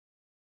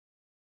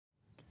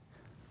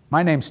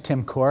My name's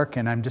Tim Cork,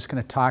 and I'm just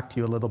going to talk to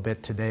you a little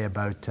bit today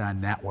about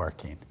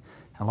networking.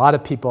 A lot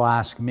of people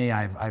ask me,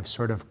 I've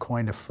sort of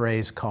coined a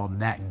phrase called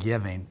net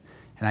giving,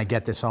 and I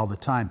get this all the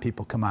time.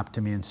 People come up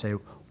to me and say,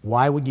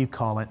 why would you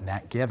call it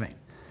net giving?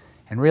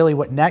 And really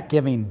what net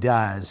giving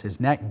does is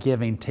net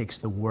giving takes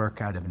the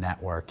work out of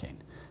networking.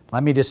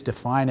 Let me just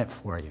define it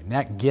for you.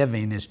 Net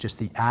giving is just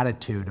the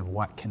attitude of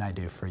what can I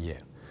do for you.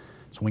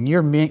 So when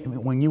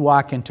you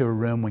walk into a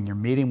room, when you're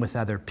meeting with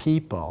other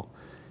people,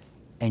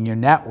 and you're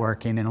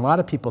networking, and a lot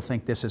of people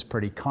think this is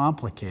pretty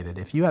complicated.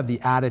 If you have the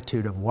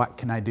attitude of what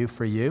can I do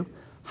for you,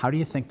 how do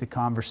you think the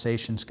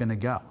conversation's going to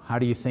go? How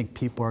do you think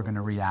people are going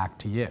to react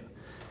to you?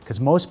 Because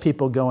most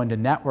people go into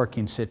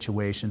networking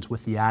situations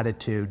with the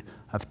attitude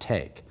of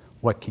take.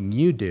 What can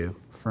you do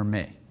for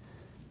me?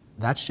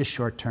 That's just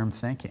short-term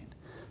thinking.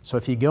 So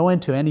if you go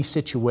into any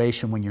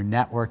situation when you're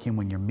networking,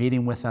 when you're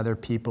meeting with other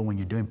people, when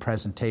you're doing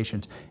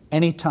presentations,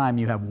 anytime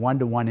you have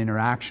one-to-one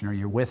interaction or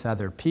you're with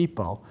other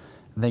people,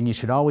 then you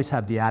should always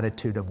have the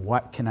attitude of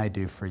what can I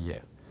do for you?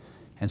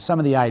 And some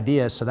of the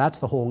ideas, so that's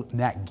the whole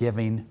net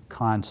giving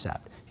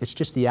concept. It's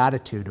just the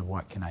attitude of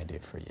what can I do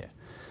for you?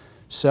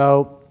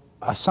 So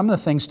some of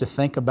the things to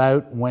think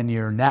about when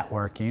you're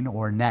networking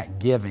or net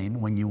giving,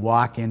 when you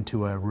walk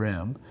into a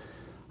room,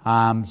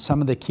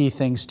 some of the key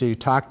things to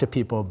talk to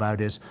people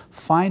about is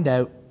find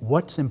out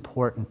what's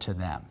important to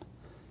them.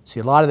 See,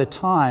 a lot of the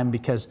time,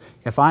 because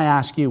if I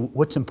ask you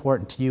what's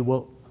important to you,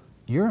 well,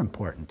 you're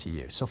important to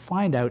you. So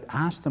find out,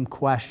 ask them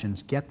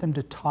questions, get them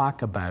to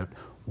talk about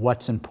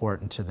what's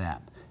important to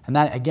them. And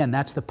that, again,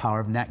 that's the power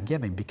of net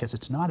giving, because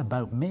it's not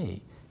about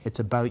me, it's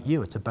about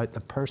you. It's about the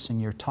person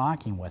you're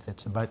talking with.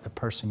 It's about the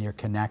person you're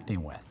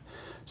connecting with.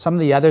 Some of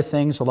the other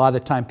things, a lot of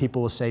the time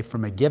people will say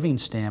from a giving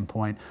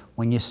standpoint,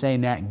 when you say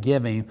net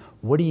giving,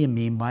 what do you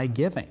mean by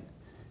giving?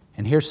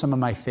 And here's some of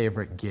my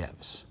favorite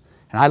gives.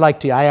 And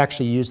I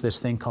actually use this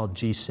thing called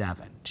G7.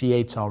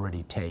 G8's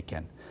already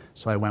taken,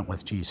 so I went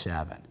with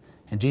G7.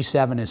 And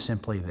G7 is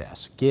simply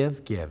this: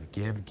 give, give,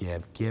 give,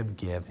 give, give,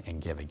 give,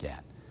 and give again.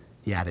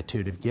 The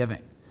attitude of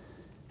giving.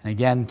 And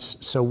again,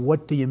 so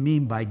what do you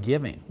mean by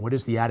giving? What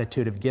is the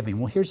attitude of giving?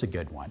 Well, here's a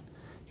good one.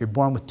 You're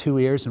born with 2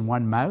 ears and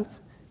 1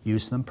 mouth.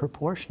 Use them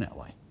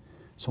proportionately.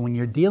 So when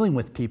you're dealing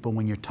with people,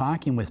 when you're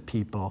talking with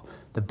people,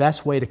 the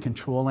best way to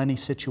control any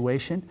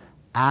situation,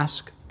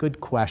 ask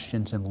good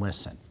questions and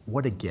listen.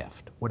 What a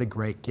gift. What a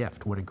great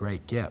gift. What a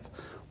great gift.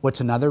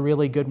 What's another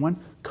really good one?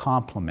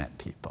 Compliment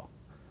people.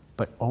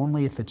 But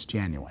only if it's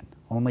genuine,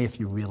 only if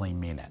you really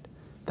mean it.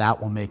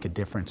 That will make a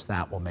difference,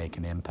 that will make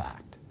an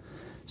impact.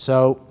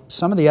 So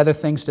some of the other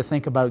things to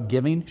think about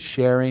giving,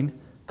 sharing,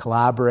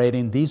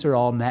 collaborating, these are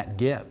all net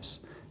gives.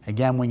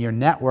 Again, when you're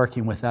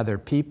networking with other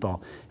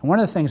people, and one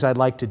of the things I'd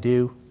like to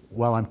do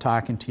while I'm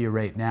talking to you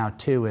right now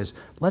too is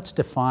let's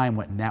define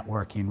what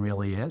networking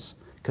really is,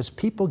 because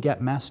people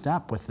get messed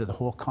up with the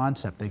whole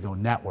concept. They go,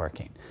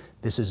 networking,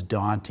 this is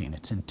daunting,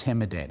 it's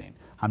intimidating.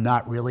 I'm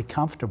not really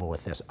comfortable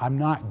with this. I'm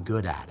not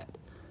good at it.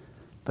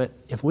 But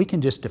if we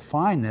can just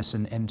define this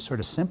and sort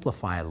of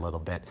simplify it a little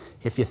bit,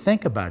 if you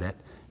think about it,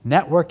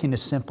 networking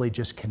is simply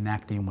just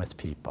connecting with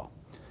people.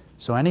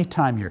 So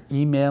anytime you're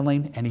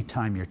emailing,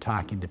 anytime you're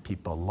talking to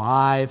people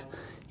live,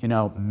 you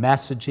know,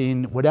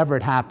 messaging, whatever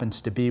it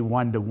happens to be,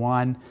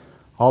 one-to-one,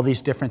 all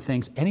these different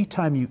things,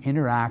 anytime you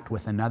interact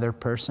with another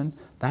person,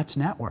 that's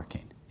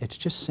networking. It's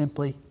just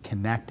simply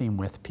connecting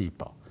with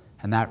people.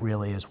 And that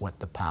really is what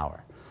the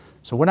power.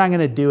 So what I'm going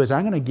to do is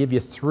I'm going to give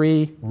you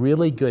 3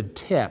 really good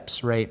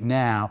tips right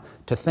now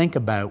to think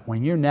about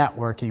when you're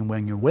networking,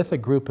 when you're with a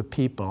group of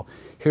people.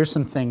 Here's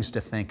some things to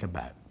think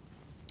about.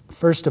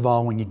 First of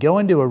all, when you go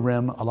into a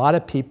room, a lot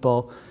of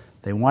people,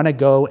 they want to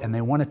go and they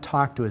want to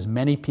talk to as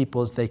many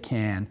people as they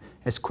can,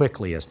 as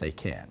quickly as they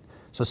can.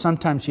 So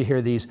sometimes you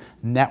hear these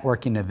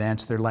networking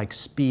events, they're like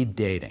speed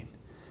dating.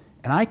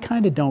 And I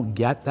kind of don't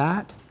get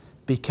that,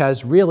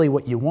 because really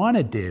what you want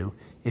to do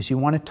is you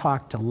want to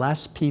talk to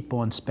less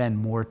people and spend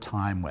more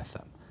time with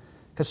them.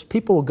 Because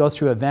people will go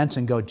through events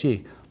and go,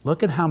 gee,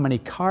 look at how many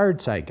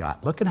cards I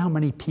got. Look at how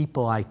many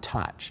people I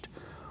touched.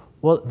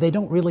 Well, they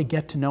don't really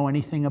get to know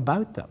anything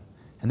about them.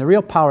 And the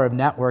real power of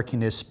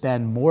networking is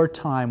spend more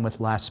time with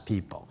less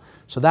people.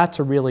 So that's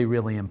a really,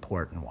 really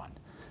important one.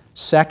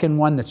 Second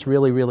one that's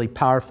really, really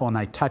powerful, and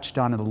I touched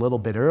on it a little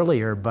bit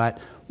earlier, but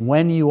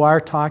when you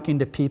are talking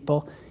to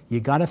people, you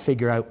got to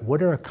figure out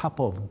what are a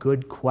couple of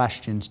good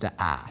questions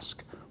to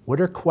ask. What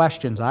are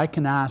questions I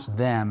can ask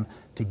them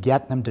to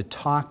get them to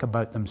talk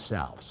about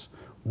themselves?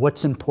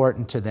 What's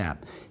important to them?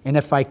 And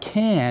if I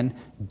can,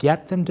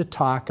 get them to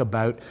talk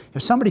about,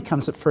 if somebody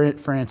comes up,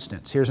 for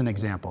instance, here's an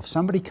example. If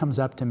somebody comes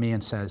up to me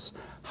and says,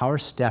 how are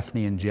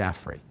Stephanie and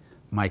Jeffrey,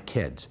 my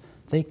kids?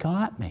 They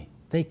got me.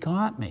 They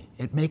got me.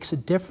 It makes a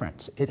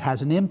difference. It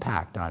has an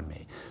impact on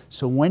me.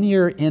 So when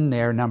you're in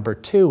there, number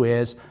 2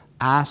 is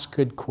ask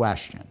good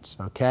questions,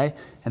 okay?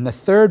 And the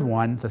third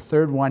one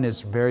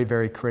is very,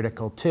 very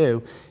critical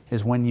too,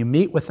 is when you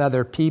meet with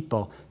other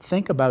people,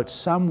 think about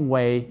some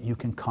way you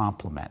can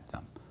compliment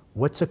them.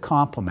 What's a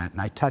compliment?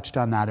 And I touched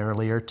on that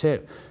earlier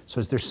too. So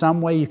is there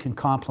some way you can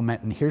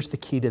compliment? And here's the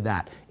key to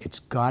that. It's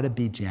got to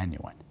be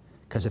genuine.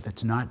 Because if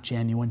it's not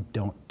genuine,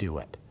 don't do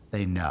it.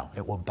 They know.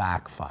 It will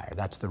backfire.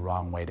 That's the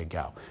wrong way to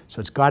go.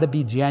 So it's got to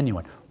be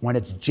genuine. When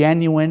it's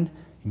genuine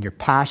and you're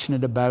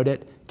passionate about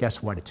it,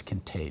 guess what? It's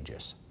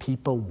contagious.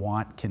 People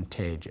want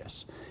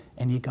contagious.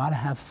 And you got to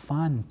have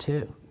fun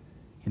too.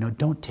 You know,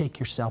 don't take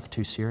yourself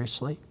too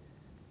seriously,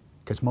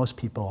 because most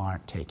people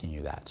aren't taking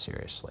you that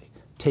seriously.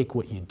 Take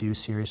what you do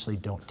seriously.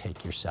 Don't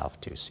take yourself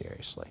too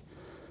seriously.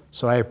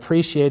 So I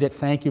appreciate it.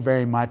 Thank you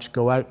very much.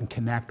 Go out and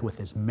connect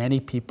with as many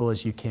people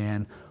as you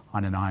can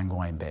on an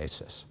ongoing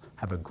basis.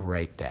 Have a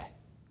great day.